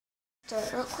do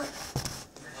it real quick.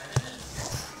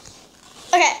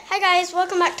 Okay, hi guys,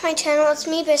 welcome back to my channel. It's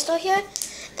me, Bristol here,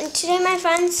 and today my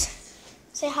friends,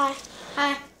 say hi.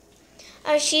 Hi.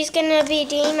 She's gonna be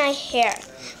doing my hair.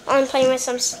 I'm playing with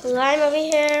some slime over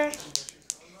here.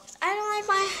 I don't like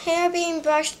my hair being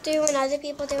brushed through when other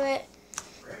people do it.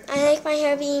 I like my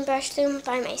hair being brushed through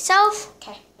by myself.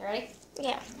 Okay, you ready?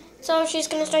 Yeah. So she's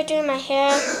gonna start doing my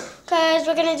hair because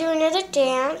we're gonna do another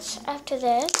dance after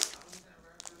this.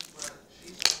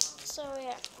 So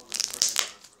yeah.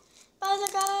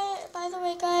 By the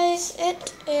way, guys,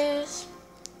 it is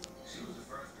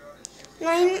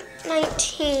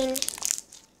 9:19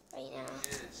 right now.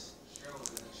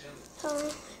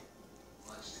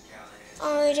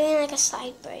 Oh, we're doing like a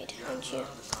side braid, aren't you?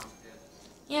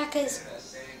 Yeah, because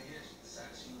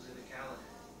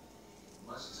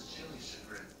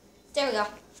there we go.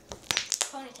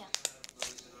 Ponytail.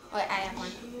 Wait, I have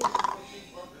one.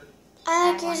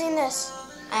 I like using this.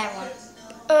 I have one.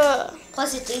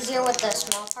 Plus, it's easier with the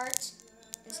small parts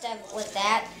instead of with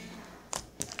that.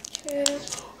 True.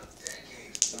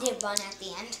 You did bun at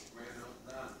the end.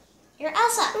 You're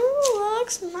Elsa. Ooh, that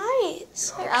looks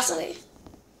nice. You're Elsa. Actually.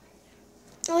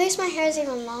 At least my hair is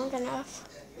even long enough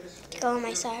to go on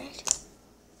my side.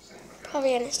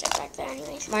 Probably gonna stick back there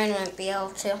anyways. Mine wouldn't be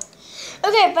able to.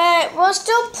 Okay, but we're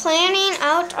still planning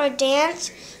out our dance.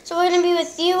 So we're gonna be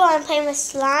with you while I'm playing with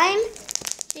slime.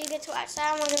 So you get to watch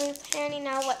that, and we're gonna be planning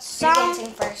out what song. You're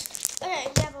dancing first. Okay,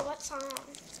 yeah, but what song?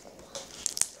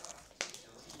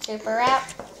 Super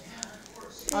rap.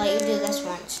 I'll let you do this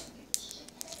once.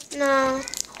 No.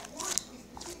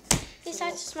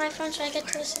 Besides, it's my phone, so I get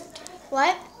to listen to it.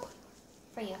 What?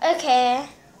 For you. Okay.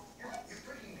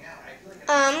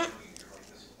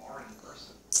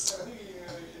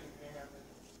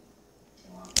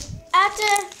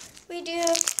 After we do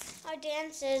our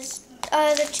dances,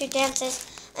 the two dances,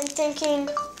 I'm thinking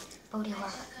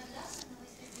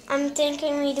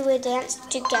we do a dance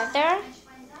together.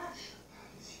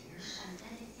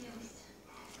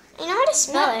 I know how to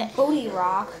spell it. Booty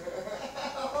rock.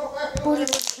 Booty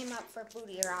rock came up for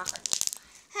booty rock.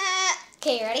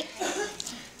 Okay, you ready?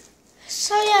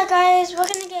 So yeah, guys, we're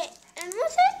gonna get in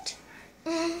with it.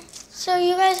 So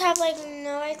you guys have like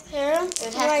no idea. It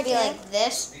would have to be like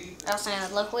this, or else it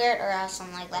would look weird, or else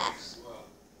something like that.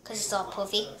 Because it's all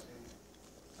poofy.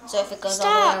 So if it goes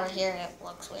all the way over here, it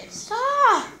looks weird.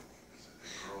 Stop!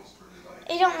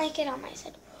 I don't like it on my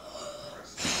side.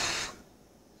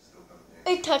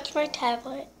 I touched my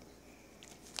tablet.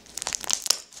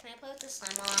 Can I play with the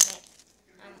slime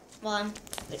while I'm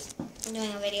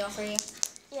doing a video for you?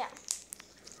 Yeah.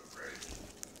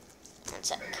 One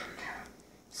sec.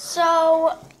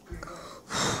 So,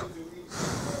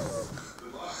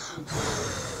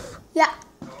 yeah.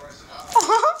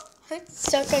 It's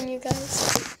stuck on you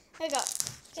guys. There you go.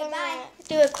 So I'm gonna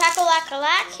do a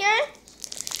crack-a-lack-a-lack here.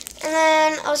 And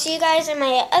then I'll see you guys in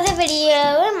my other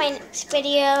video, in my next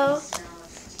video.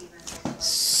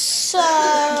 So,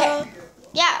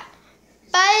 yeah.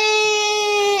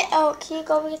 Bye. Oh, can you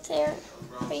go over there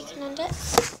where you can end it?